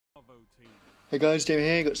Hey guys, David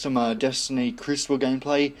here. Got some Destiny Crucible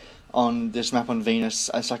gameplay on this map on Venus.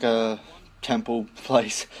 It's like a temple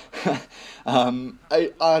place. I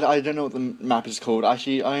don't know what the map is called.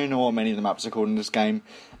 Actually, I don't know what many of the maps are called in this game.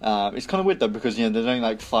 It's kind of weird though because there's only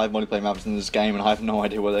like 5 multiplayer maps in this game, and I have no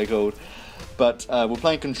idea what they're called. But we're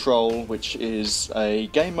playing Control, which is a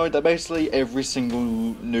game mode that basically every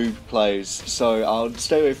single noob plays. So I'll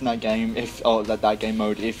stay away from that game that game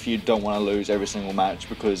mode if you don't want to lose every single match,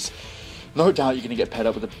 because no doubt you're going to get paired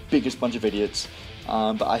up with the biggest bunch of idiots.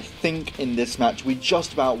 But I think in this match we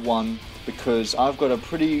just about won because I've got a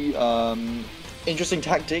pretty interesting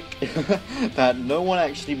tactic that no one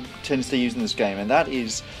actually tends to use in this game, and that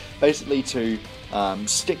is basically to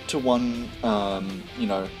stick to one,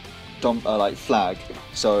 like flag.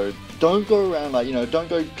 So don't go around don't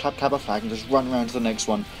go clap a flag and just run around to the next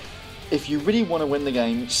one. If you really want to win the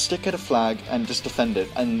game, stick at a flag and just defend it,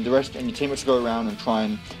 and the rest and your teammates go around and try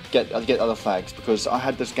and get other flags. Because I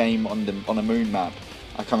had this game on a moon map.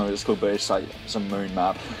 I can't remember what it's called, but it's like some moon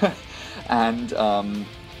map, and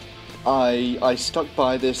I stuck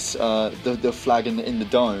by this the flag in the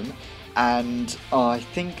dome, and I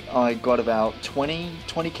think I got about 20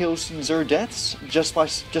 kills and 0 deaths just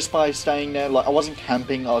by staying there. Like, I wasn't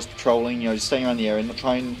camping, I was patrolling, just staying around the area and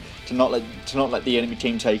trying to not let the enemy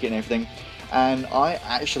team take it and everything. And I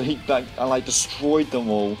actually destroyed them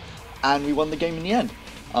all, and we won the game in the end.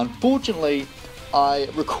 Unfortunately, I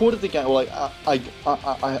recorded the game. Well,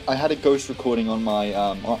 I had a ghost recording on my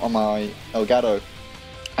Elgato,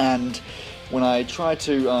 and when I tried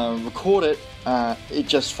to record it, it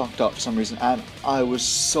just fucked up for some reason, and I was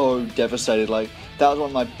so devastated. Like, that was one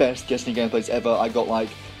of my best Destiny gameplays ever. I got like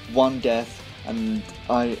 1 death, and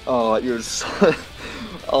it was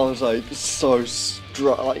I was like so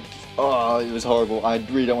it was horrible. I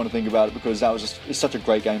really don't want to think about it because it's such a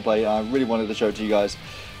great gameplay. I really wanted to show it to you guys.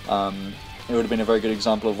 It would have been a very good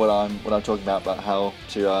example of what I'm talking about how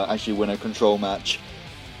to actually win a Control match.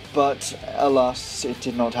 But alas, it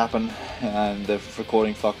did not happen, and the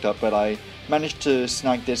recording fucked up. But I managed to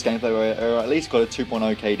snag this gameplay where I at least got a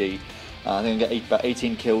 2.0 KD. I think I get about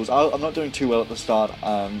 18 kills. I'm not doing too well at the start.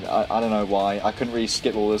 I don't know why. I couldn't really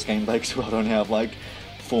skip all this gameplay because I only have like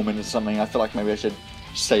 4 minutes or something. I feel like maybe I should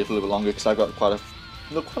stay for a little bit longer because I've got quite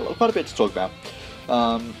a bit to talk about.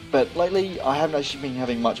 But lately I haven't actually been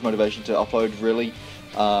having much motivation to upload really.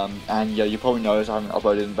 And yeah, you probably noticed I haven't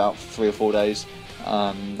uploaded in about 3 or 4 days.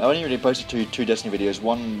 I only really posted two Destiny videos.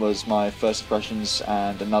 One was my first impressions,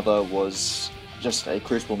 and another was just a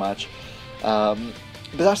Crucible match. But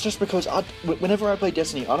that's just because whenever I play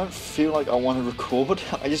Destiny, I don't feel like I want to record.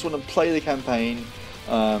 I just want to play the campaign.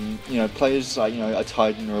 Play as a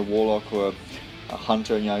Titan or a Warlock or a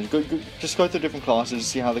Hunter. Just go through different classes,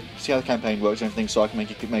 see how the campaign works and everything, so I can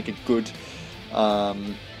make a good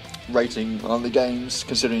rating on the games.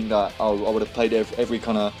 Considering that I would have played every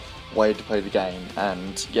kind of way to play the game,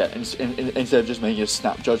 and yeah, instead of just making a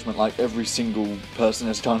snap judgment like every single person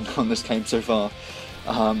has done on this game so far.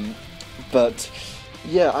 But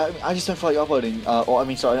yeah, I just don't feel like uploading, I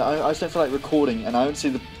just don't feel like recording, and I don't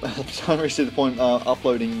really see the point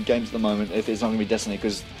uploading games at the moment if it's not going to be Destiny,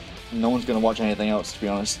 because no one's going to watch anything else, to be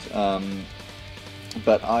honest.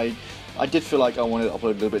 But I did feel like I wanted to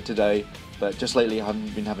upload a little bit today, but just lately I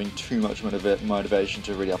haven't been having too much motivation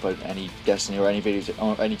to really upload any Destiny or any videos,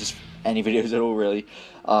 or any videos at all really.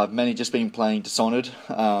 I've mainly just been playing Dishonored.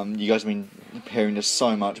 You guys have been hearing this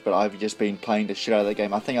so much, but I've just been playing the shit out of that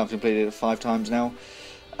game. I think I've completed it 5 times now.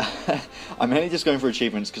 I'm mainly just going for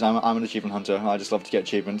achievements because I'm an achievement hunter. I just love to get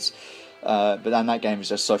achievements. But then that game is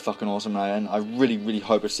just so fucking awesome, and I really, really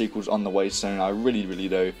hope a sequel's on the way soon. I really, really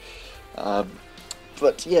do.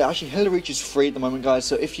 But yeah, actually Halo Reach is free at the moment, guys,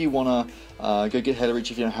 so if you want to go get Halo Reach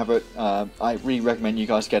if you don't have it, I really recommend you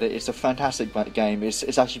guys get it. It's a fantastic game.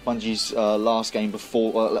 It's actually Bungie's last game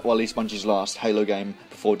before, well, at least Bungie's last Halo game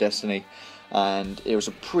before Destiny, and it was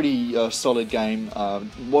a pretty solid game.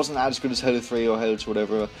 Wasn't as good as Halo 3 or Halo 2 or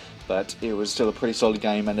whatever, but it was still a pretty solid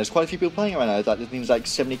game, and there's quite a few people playing it right now. That thing's like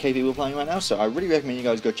 70k people playing right now, so I really recommend you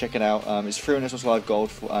guys go check it out. It's free on Xbox Live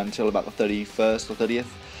Gold until about the 31st or 30th,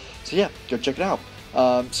 so yeah, go check it out.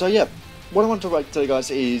 So yeah, what I want to talk about today,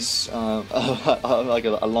 guys, is like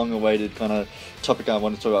a long-awaited kind of topic I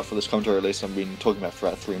want to talk about for this commentary. At least I've been talking about for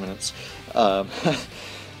about 3 minutes.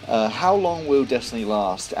 How long will Destiny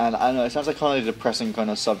last? And I know it sounds like kind of a depressing kind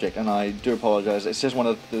of subject, and I do apologise. It's just one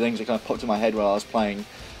of the things that kind of popped in my head while I was playing,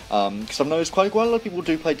 because I've noticed quite a lot of people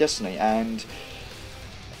do play Destiny, and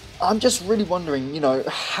I'm just really wondering,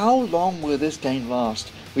 how long will this game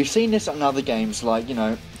last? We've seen this in other games like,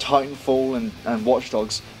 Titanfall and Watch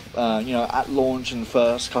Dogs, at launch in the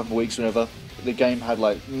first couple of weeks, whatever, the game had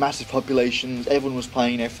like massive populations, everyone was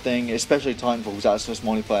playing everything, especially Titanfall because that's just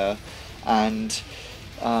multiplayer, and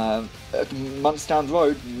months down the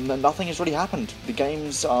road, nothing has really happened. The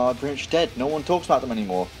games are pretty much dead. No one talks about them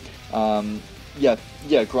anymore.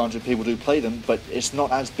 Yeah, granted, people do play them, but it's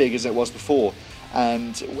not as big as it was before.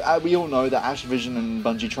 And we all know that Activision and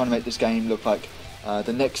Bungie trying to make this game look like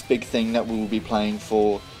the next big thing that we will be playing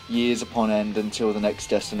for years upon end until the next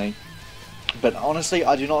Destiny. But honestly,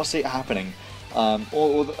 I do not see it happening.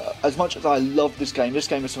 As much as I love this game is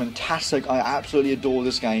fantastic. I absolutely adore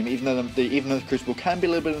this game, even though the Crucible can be a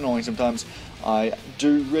little bit annoying sometimes. I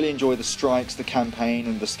do really enjoy the strikes, the campaign,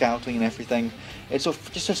 and the scouting and everything. It's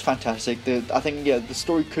just fantastic. I think the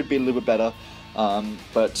story could be a little bit better,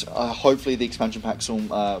 but hopefully the expansion packs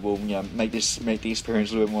will make the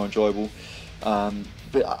experience a little bit more enjoyable.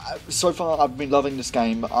 But so far, I've been loving this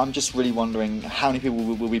game. I'm just really wondering how many people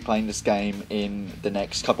will be playing this game in the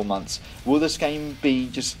next couple months. Will this game be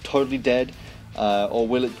just totally dead, or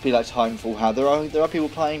will it be like Titanfall? How there are people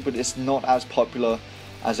playing, but it's not as popular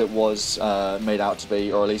as it was made out to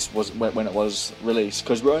be, or at least was when it was released.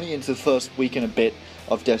 Because we're only into the first week and a bit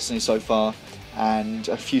of Destiny so far, and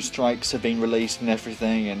a few strikes have been released and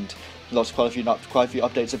everything, and quite a few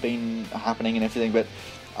updates have been happening and everything, but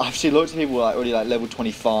I've seen loads of people already level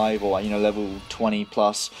 25 or level 20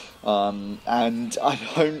 plus, and I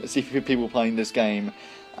don't see people playing this game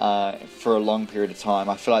for a long period of time.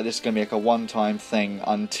 I feel like this is going to be like a one-time thing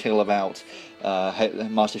until about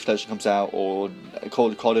Master Chief Collection comes out or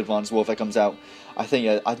COD Advanced Warfare comes out. I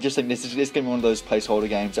just think this is going to be one of those placeholder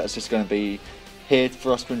games that's just going to be here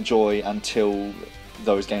for us to enjoy until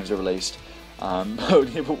those games are released.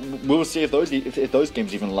 We'll see if those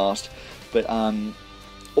games even last, but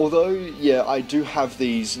although, yeah, I do have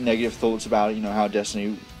these negative thoughts about, how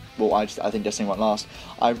Destiny, well, I think Destiny won't last.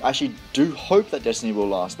 I actually do hope that Destiny will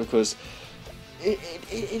last, because it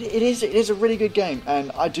is a really good game,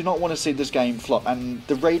 and I do not want to see this game flop, and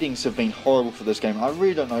the ratings have been horrible for this game. I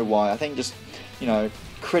really don't know why. I think just,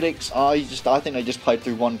 critics, I think they just played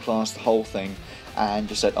through one class, the whole thing, and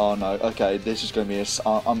just said, oh no, okay, this is going to be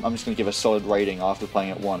I'm just going to give a solid rating after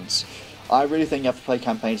playing it once. I really think you have to play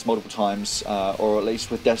campaigns multiple times, or at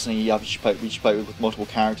least with Destiny, you should play with multiple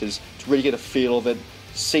characters to really get a feel of it,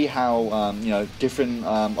 see how different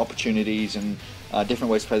opportunities and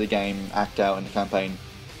different ways to play the game act out in the campaign,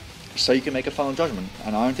 so you can make a final judgment.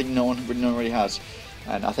 And I don't think no one really has.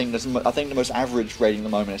 And I think the most average rating at the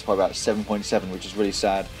moment is probably about 7.7, which is really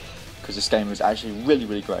sad, because this game is actually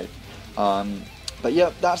really great. But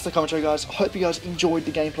yeah, that's the commentary, guys. I hope you guys enjoyed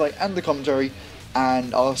the gameplay and the commentary,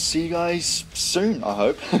 and I'll see you guys soon, I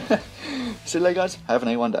hope. See you later, guys. Have an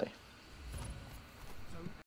A1 day.